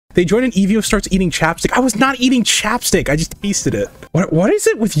They join and Evio starts eating chapstick. I was not eating chapstick. I just tasted it. What is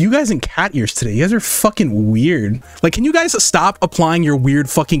it with you guys and cat ears today? You guys are fucking weird. Like, can you guys stop applying your weird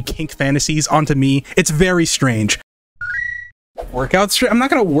fucking kink fantasies onto me? It's very strange. Workout stream? I'm not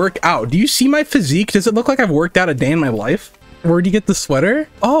gonna work out. Do you see my physique? Does it look like I've worked out a day in my life? Where'd you get the sweater?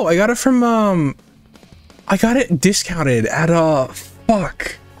 Oh, I got it from, I got it discounted at,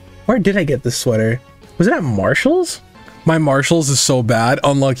 fuck. Where did I get this sweater? Was it at Marshall's? My Marshalls is so bad.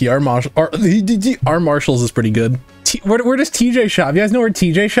 Unlucky. Our Marshalls is pretty good. Where does TJ shop? You guys know where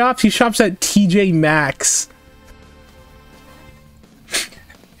TJ shops? He shops at TJ Maxx.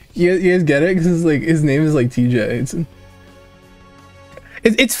 You guys get it? Because like his name is like TJ.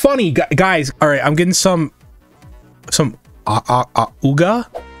 It's funny, guys. All right, I'm getting some Uga.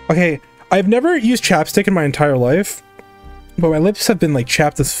 Okay, I've never used chapstick in my entire life, but my lips have been like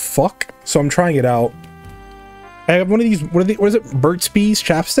chapped as fuck, so I'm trying it out. I have one of these. What is it? Burt's Bees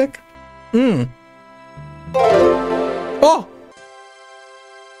chapstick. Oh,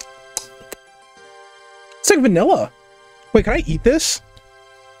 it's like vanilla. Wait, can I eat this?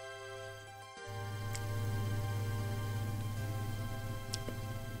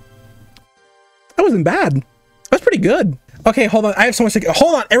 That wasn't bad. That's pretty good. Okay, hold on. I have so much to...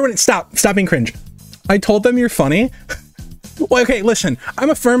 Hold on, everyone, stop being cringe. I told them you're funny. Well, okay, listen.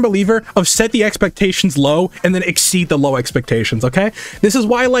 I'm a firm believer of set the expectations low and then exceed the low expectations, okay? This is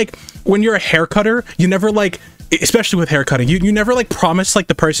why, like, when you're a hair cutter, you never, like... Especially with hair cutting, you never like promise like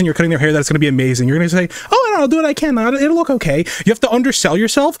the person you're cutting their hair that it's gonna be amazing. You're gonna say, oh, I'll do what I can, it'll look okay. You have to undersell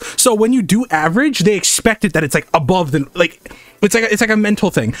yourself, so when you do average, they expect it that it's like above the, like, it's like a mental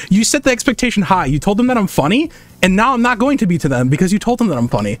thing. You set the expectation high. You told them that I'm funny, and now I'm not going to be to them because you told them that I'm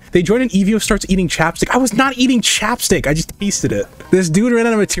funny. They join and Evio starts eating chapstick. I was not eating chapstick. I just tasted it. This dude ran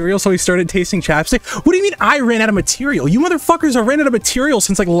out of material, so he started tasting chapstick. What do you mean I ran out of material? You motherfuckers are ran out of material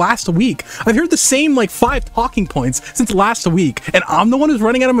since like last week. I've heard the same like 5 talking points since last week, and I'm the one who's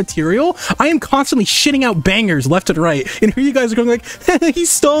running out of material? I am constantly shitting out bangers left and right, and here you guys are going like,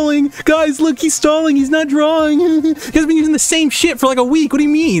 he's stalling. Guys, look, he's stalling. He's not drawing. He has been using the same shit for like a week. What do you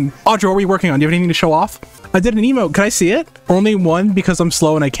mean? Audrey, what are we working on? Do you have anything to show off? I did an emote. Can I see it? Only one because I'm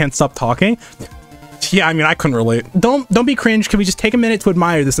slow and I can't stop talking. Yeah, I mean, I couldn't relate. Don't be cringe. Can we just take a minute to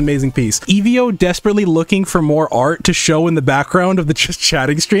admire this amazing piece? Evio desperately looking for more art to show in the background of the just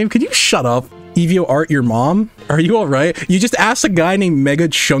chatting stream. Could you shut up? Evio art your mom? Are you all right? You just asked a guy named Mega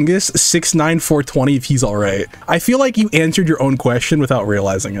Chungus 69420 if he's all right. I feel like you answered your own question without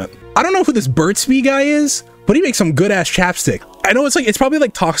realizing it. I don't know who this Burt's Bee guy is, but he makes some good ass chapstick. I know it's probably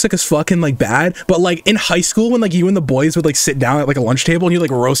like toxic as fuck and like bad, but like in high school when like you and the boys would like sit down at like a lunch table and you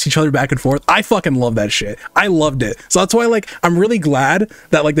like roast each other back and forth, I fucking love that shit. I loved it. So that's why like I'm really glad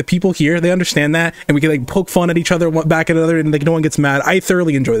that like the people here, they understand that and we can like poke fun at each other back at other and like no one gets mad. I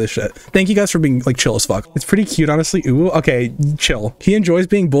thoroughly enjoy this shit. Thank you guys for being like chill as fuck. It's pretty cute, honestly. Ooh, okay, chill. He enjoys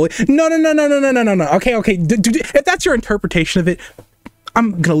being bullied. No. Okay. If that's your interpretation of it,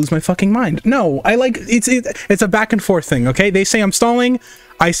 I'm gonna lose my fucking mind. No, I like it's a back and forth thing, okay? They say I'm stalling,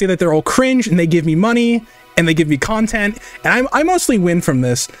 I say that they're all cringe, and they give me money and they give me content, and I mostly win from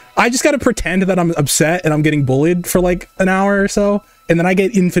this. I just gotta pretend that I'm upset and I'm getting bullied for like an hour or so, and then I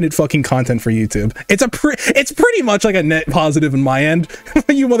get infinite fucking content for YouTube. It's pretty much like a net positive in my end.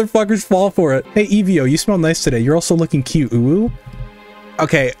 You motherfuckers fall for it. Hey Evio, you smell nice today. You're also looking cute. Ooh.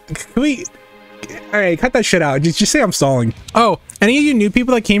 Okay, can we? All right, cut that shit out. Just say I'm stalling. Oh, any of you new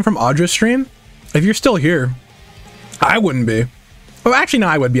people that came from Audra's stream? If you're still here, I wouldn't be. Oh, actually, no,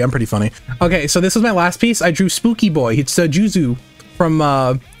 I would be. I'm pretty funny. Okay, so this is my last piece. I drew Spooky Boy. It's Juzu from,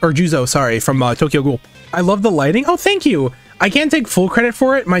 or Juzo, sorry, from Tokyo Ghoul. I love the lighting. Oh, thank you. I can't take full credit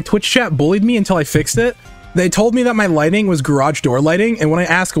for it. My Twitch chat bullied me until I fixed it. They told me that my lighting was garage door lighting, and when I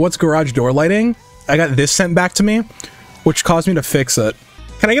asked what's garage door lighting, I got this sent back to me, which caused me to fix it.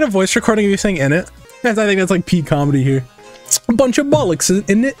 Can I get a voice recording of you saying in it? I think that's like peak comedy here. A bunch of bollocks,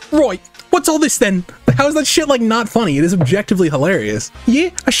 isn't it? Roy, what's all this then? How is that shit like not funny? It is objectively hilarious.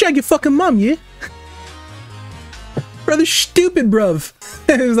 Yeah, I shag your fucking mom, yeah? Rather stupid, bruv.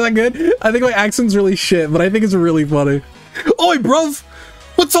 Is that good? I think my accent's really shit, but I think it's really funny. Oi, bruv,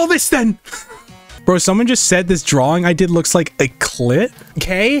 what's all this then? Bro, someone just said this drawing I did looks like a clit,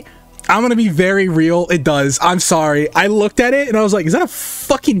 okay? I'm gonna be very real. It does. I'm sorry. I looked at it and I was like, is that a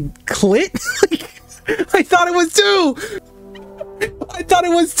fucking clit? I thought it was too. I thought it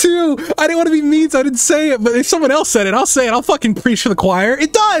was too. I didn't want to be mean, so I didn't say it. But if someone else said it, I'll say it. I'll fucking preach to the choir.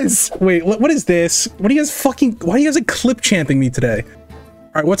 It does. Wait, what is this? What are you guys fucking? Why are you guys like clip champing me today?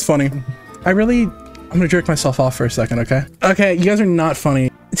 All right, what's funny? I really I'm gonna jerk myself off for a second, okay? Okay, you guys are not funny.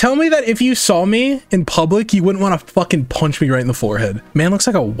 Tell me that if you saw me in public, you wouldn't want to fucking punch me right in the forehead. Man looks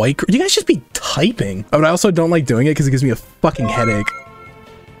like a white girl. You guys just be typing. Oh, but I also don't like doing it because it gives me a fucking headache.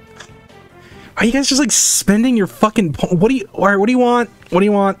 Are you guys just like spending your fucking... What do you... Alright, what do you want? What do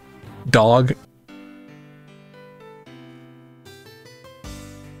you want? Dog.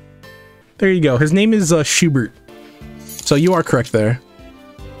 There you go. His name is Schubert. So you are correct there.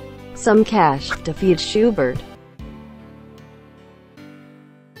 Some cash to feed Schubert.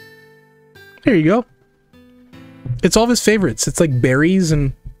 There you go. It's all of his favorites. It's like berries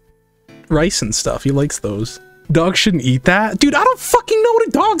and rice and stuff. He likes those. Dogs shouldn't eat that. Dude, I don't fucking know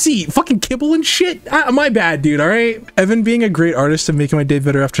what dogs eat. Fucking kibble and shit. My bad, dude, all right? Evan being a great artist and making my day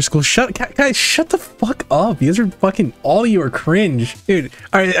better after school. Guys, shut the fuck up. You guys are fucking, all of you are cringe. Dude,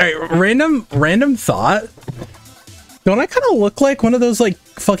 all right, random thought. Don't I kind of look like one of those like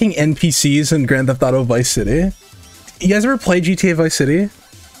fucking NPCs in Grand Theft Auto Vice City? You guys ever play GTA Vice City?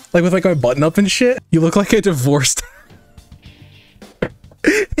 Like with like my button up and shit? You look like a divorced...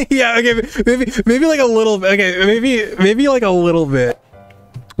 Yeah, okay, maybe like a little bit. Okay, maybe like a little bit.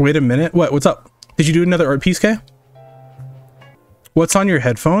 Wait a minute. What's up? Did you do another art piece, Kay? What's on your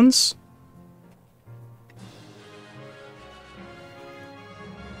headphones?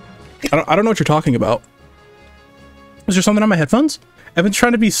 I don't know what you're talking about. Is there something on my headphones? Evan's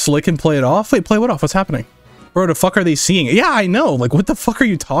trying to be slick and play it off. Wait, play what off? What's happening? Bro, the fuck are they seeing? Yeah, I know. Like, what the fuck are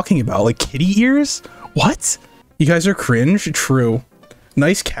you talking about? Like kitty ears? What? You guys are cringe? True.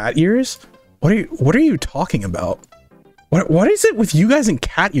 Nice cat ears? What are you talking about? What is it with you guys and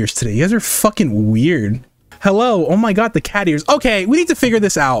cat ears today? You guys are fucking weird. Hello, oh my god, the cat ears. Okay, we need to figure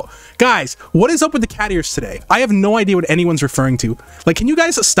this out. Guys, what is up with the cat ears today? I have no idea what anyone's referring to. Like, can you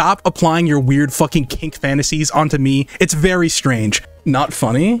guys stop applying your weird fucking kink fantasies onto me? It's very strange. Not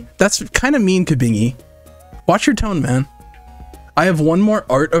funny? That's kind of mean, Kabingy. Watch your tone, man. I have one more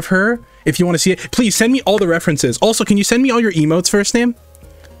art of her. If you want to see it, please send me all the references. Also, can you send me all your emotes first name?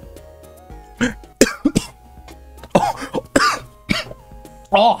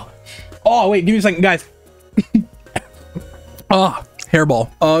 Oh, wait, give me a second, guys.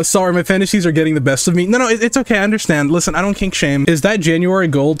 Hairball. Sorry, my fantasies are getting the best of me. No, it's okay, I understand. Listen, I don't kink shame. Is that January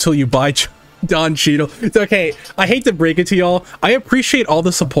gold till you buy Don Cheadle? It's okay. I hate to break it to y'all. I appreciate all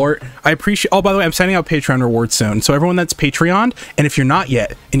the support. I appreciate... Oh, by the way, I'm sending out Patreon rewards soon. So everyone that's Patreoned, and if you're not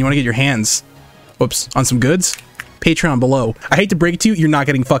yet, and you want to get your hands, whoops, on some goods, Patreon below. I hate to break it to you, you're not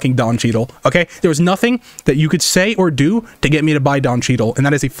getting fucking Don Cheadle, okay? There was nothing that you could say or do to get me to buy Don Cheadle, and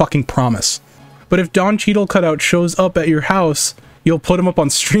that is a fucking promise. But if Don Cheadle cutout shows up at your house, you'll put him up on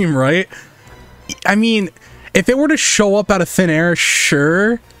stream, right? I mean, if it were to show up out of thin air,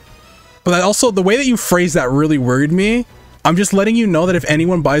 sure. But also, the way that you phrased that really worried me. I'm just letting you know that if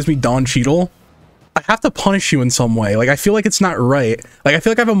anyone buys me Don Cheadle, I have to punish you in some way. Like, I feel like it's not right. Like, I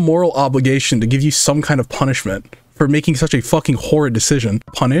feel like I have a moral obligation to give you some kind of punishment for making such a fucking horrid decision.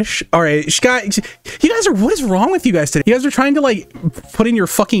 Punish? Alright, guys, you guys are... What is wrong with you guys today? You guys are trying to, like, put in your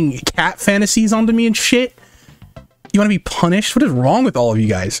fucking cat fantasies onto me and shit? You want to be punished? What is wrong with all of you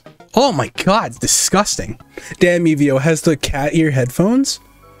guys? Oh my god, it's disgusting. Damn, Evio has the cat ear headphones?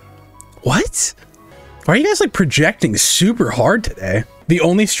 What? Why are you guys like projecting super hard today? The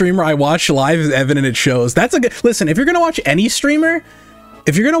only streamer I watch live is Evan and it shows. That's a good... Listen, if you're gonna watch any streamer,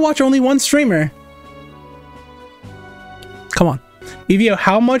 if you're gonna watch only one streamer, come on. Evio,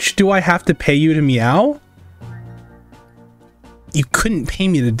 how much do I have to pay you to meow? You couldn't pay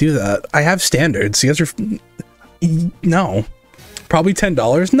me to do that. I have standards. You guys are... No. Probably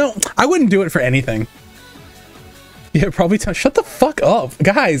 $10? No, I wouldn't do it for anything. Yeah, probably 10. Shut the fuck up.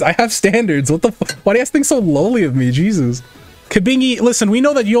 Guys, I have standards. What the fuck? Why do you guys think so lowly of me? Jesus. Kabingy, listen, we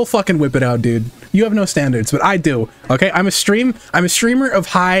know that you'll fucking whip it out, dude. You have no standards, but I do. Okay? I'm a streamer of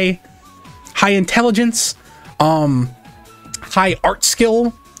high intelligence, high art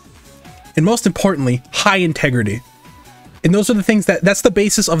skill, and most importantly, high integrity. And those are the things that's the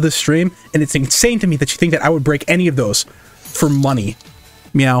basis of this stream, and it's insane to me that you think that I would break any of those for money.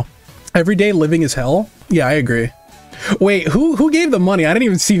 Meow. Everyday living is hell? Yeah, I agree. Wait, who gave the money? I didn't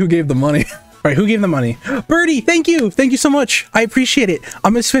even see who gave the money. All right, who gave the money? Birdie, thank you. Thank you so much. I appreciate it.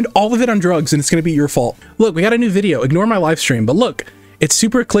 I'm gonna spend all of it on drugs and it's gonna be your fault. Look, we got a new video. Ignore my live stream, but look, it's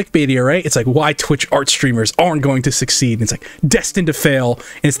super clickbaity, right? It's like why Twitch art streamers aren't going to succeed. And it's like destined to fail.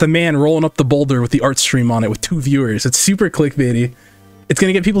 And it's the man rolling up the boulder with the art stream on it with 2 viewers. It's super clickbaity. it's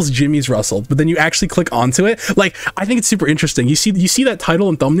gonna get people's jimmies rustled, but then you actually click onto it. Like, I think it's super interesting. You see that title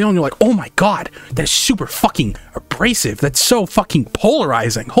and thumbnail and you're like, oh my god, that's super fucking abrasive. That's so fucking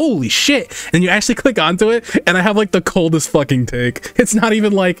polarizing. Holy shit. And you actually click onto it and I have like the coldest fucking take. It's not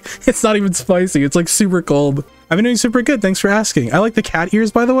even spicy. It's like super cold. I've been doing super good. Thanks for asking. I like the cat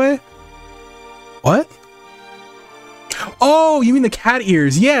ears, by the way. What? Oh, you mean the cat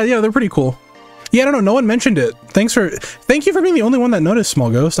ears? Yeah, they're pretty cool. Yeah, I don't know. No one mentioned it. Thank you for being the only one that noticed, Small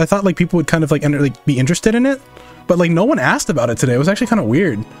Ghost. I thought like people would kind of like be interested in it, but like no one asked about it today. It was actually kind of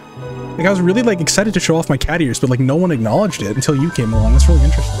weird. Like I was really like excited to show off my cat ears, but like no one acknowledged it until you came along. That's really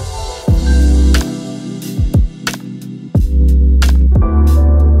interesting.